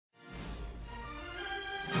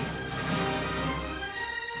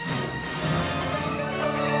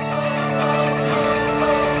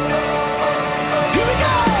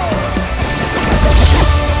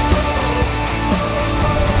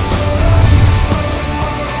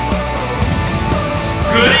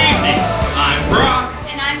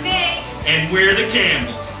We're the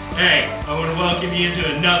Campbells. Hey, I want to welcome you into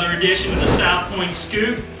another edition of the Southpointe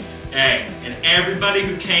Scoop. Hey, and everybody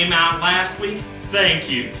who came out last week, thank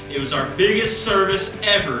you. It was our biggest service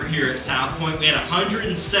ever here at Southpointe. We had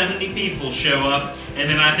 170 people show up, and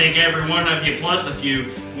then I think every one of you, plus a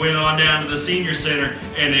few, went on down to the senior center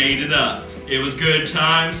and ate it up. It was good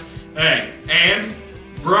times. Hey, and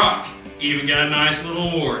Brock even got a nice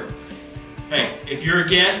little award. Hey, if you're a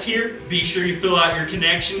guest here, be sure you fill out your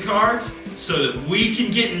connection cards so that we can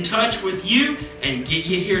get in touch with you and get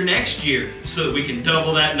you here next year so that we can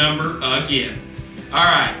double that number again. All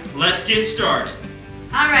right, let's get started.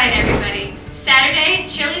 All right, everybody. Saturday,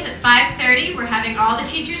 Chili's at 5:30. We're having all the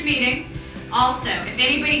teachers meeting. Also, if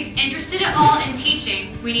anybody's interested at all in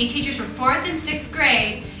teaching, we need teachers for 4th and 6th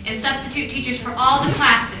grade and substitute teachers for all the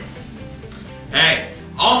classes. Hey,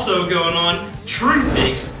 also going on, Truth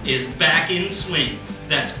Mix is back in swing.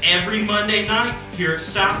 That's every Monday night here at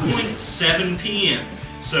Southpointe at 7 p.m.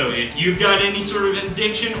 So if you've got any sort of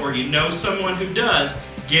addiction or you know someone who does,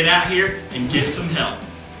 get out here and get some help.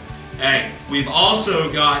 Hey, we've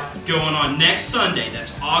also got going on next Sunday,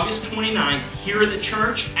 that's August 29th, here at the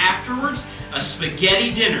church, afterwards, a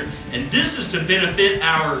spaghetti dinner. And this is to benefit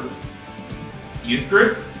our youth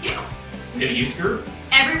group? Yeah. We have a youth group?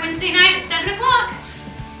 Every Wednesday night at 7 o'clock.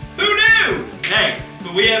 Who knew? Hey,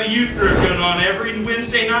 but we have a youth group going on every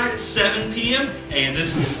Wednesday night at 7 p.m. And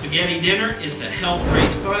this spaghetti dinner is to help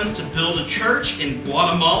raise funds to build a church in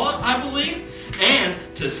Guatemala, I believe, and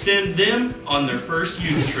to send them on their first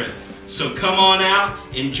youth trip. So come on out,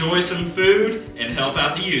 enjoy some food, and help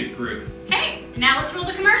out the youth group. Hey, now let's roll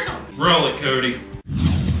the commercial. Roll it, Cody.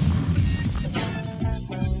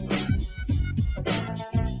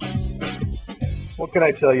 What can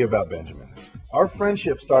I tell you about Benjamin? Our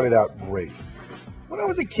friendship started out great. When I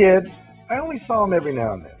was a kid, I only saw him every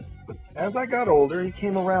now and then. But as I got older, he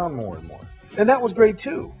came around more and more. And that was great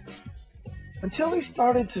too. Until he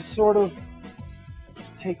started to sort of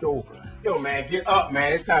take over. Yo, man, get up,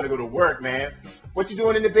 man. It's time to go to work, man. What you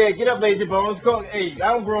doing in the bed? Get up, lazy bones. Go. Hey,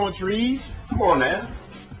 I don't grow on trees. Come on, now.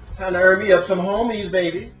 Time to earn me up some homies,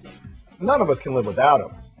 baby. None of us can live without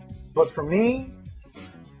him. But for me,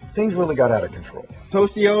 things really got out of control.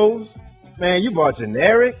 Tostios? Man, you bought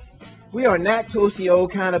generic? We are not Toastio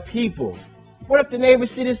kind of people. What if the neighbors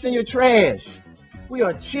see this in your trash? We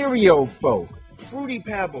are Cheerio folk, Fruity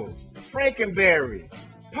Pebbles, Frankenberry,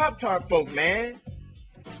 Pop-Tart folk, man.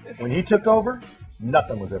 When he took over,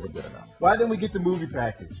 nothing was ever good enough. Why didn't we get the movie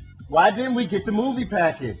package? Why didn't we get the movie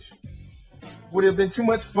package? Would it have been too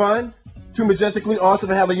much fun? Too majestically awesome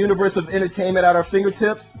to have a universe of entertainment at our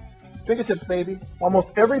fingertips? Fingertips, baby.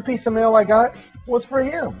 Almost every piece of mail I got was for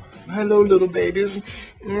him. Hello, little babies.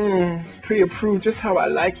 Pre-approved just how I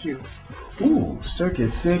like you. Ooh,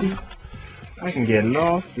 Circus City. I can get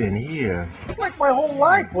lost in here. It's like my whole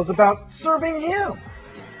life was about serving him.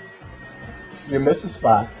 You missed a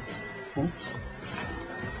spot. Oops.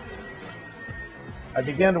 I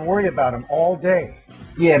began to worry about him all day.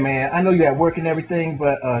 Yeah, man, I know you're at work and everything,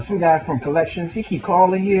 but some guy from collections, he keep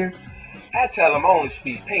calling here. I tell him I only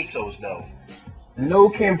speak pesos, though. No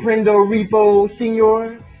comprendo repo,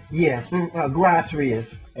 senor? Yes,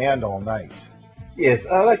 gracias. And all night. Yes,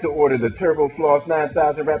 I'd like to order the Turbo Floss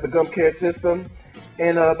 9000 Rapid Gum Care System.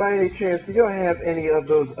 And by any chance, do y'all have any of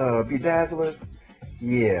those bedazzlers?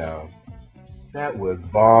 Yeah, that was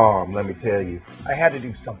bomb, let me tell you. I had to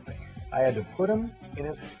do something. I had to put him in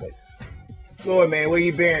his place. Lord, man, where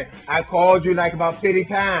you been? I called you like about 50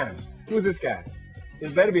 times. Who's this guy?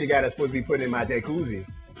 This better be the guy that's supposed to be putting in my jacuzzi.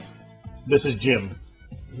 This is Jim.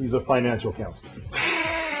 He's a financial counselor.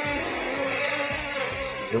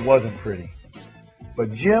 It wasn't pretty.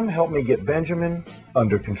 But Jim helped me get Benjamin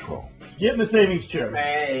under control. Get in the savings chair. Man,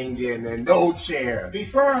 I ain't getting in no chair. Be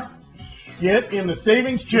firm. Get in the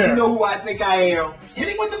savings chair. You know who I think I am. Hit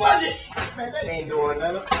him with the budget. Man, that ain't doing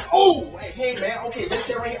nothing. Oh, hey, man. Okay, this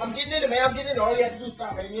chair right here. I'm getting in it, man. I'm getting in it. All you have to do is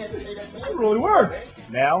stop, man. You have to say that, man. It really works.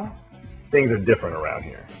 Now, things are different around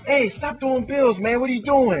here. Hey, stop doing bills, man. What are you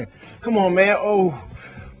doing? Come on, man.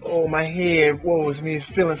 Oh, my head. Whoa, it's me. It's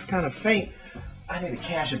feeling kind of faint. I need a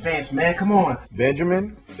cash advance, man. Come on.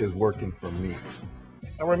 Benjamin is working for me.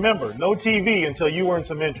 And remember, no TV until you earn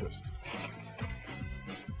some interest.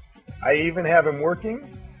 I even have him working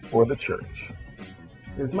for the church.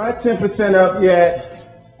 Is my 10% up yet?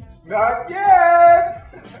 Not yet!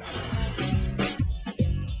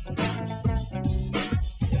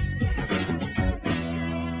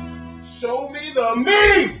 Show me the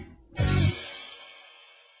me!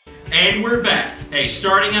 And we're back. Hey,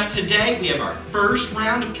 starting up today, we have our first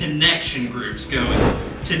round of connection groups going.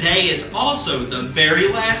 Today is also the very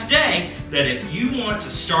last day that if you want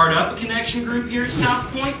to start up a connection group here at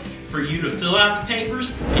Southpointe, for you to fill out the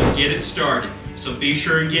papers and get it started. So be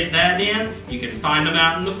sure and get that in. You can find them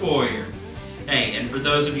out in the foyer. Hey, and for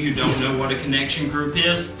those of you who don't know what a connection group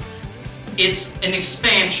is, it's an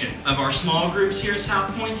expansion of our small groups here at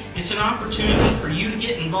Southpointe. It's an opportunity for you to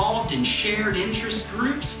get involved in shared interest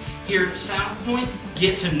groups here at Southpointe,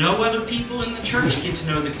 get to know other people in the church, get to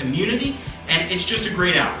know the community, and it's just a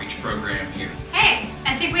great outreach program here. Hey,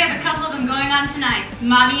 I think we have a couple of them going on tonight.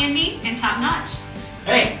 Mommy and Me and Top Notch.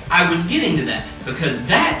 Hey, I was getting to that because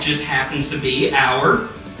that just happens to be our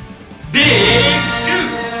Big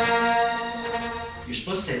Scoop. You're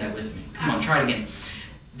supposed to say that with me. Come on, try it again.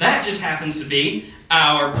 That just happens to be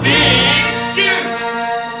our Big Scoop.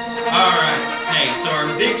 All right, hey, so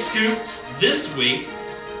our Big Scoops this week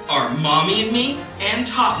are Mommy and Me and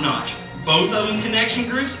Top Notch. Both of them connection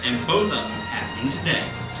groups, and both of them happening today.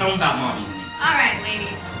 Tell them about Mommy and Me. All right,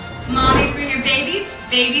 ladies. Mommies bring your babies,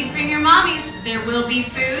 babies bring your mommies. There will be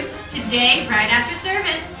food today right after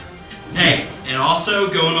service. Hey, and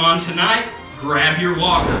also going on tonight, grab your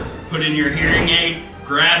walker, put in your hearing aid,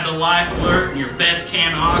 grab the life alert and your best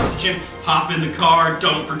can of oxygen, hop in the car,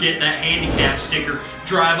 don't forget that handicap sticker,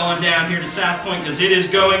 drive on down here to Southpointe because it is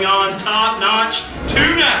going on top notch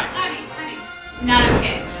tonight. Honey, not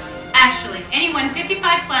okay. Actually, anyone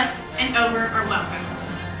 55 plus and over are welcome.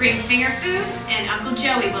 Bring finger foods and Uncle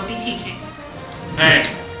Joey will be teaching. Hey,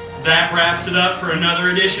 that wraps it up for another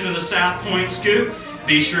edition of the Southpointe Scoop.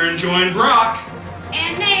 Be sure and join Brock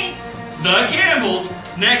And May. The Campbells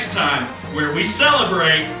next time, where we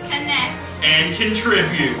celebrate, Connect, and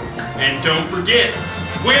contribute. And don't forget,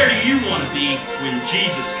 where do you want to be when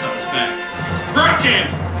Jesus comes back? Brock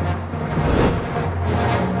Campbell!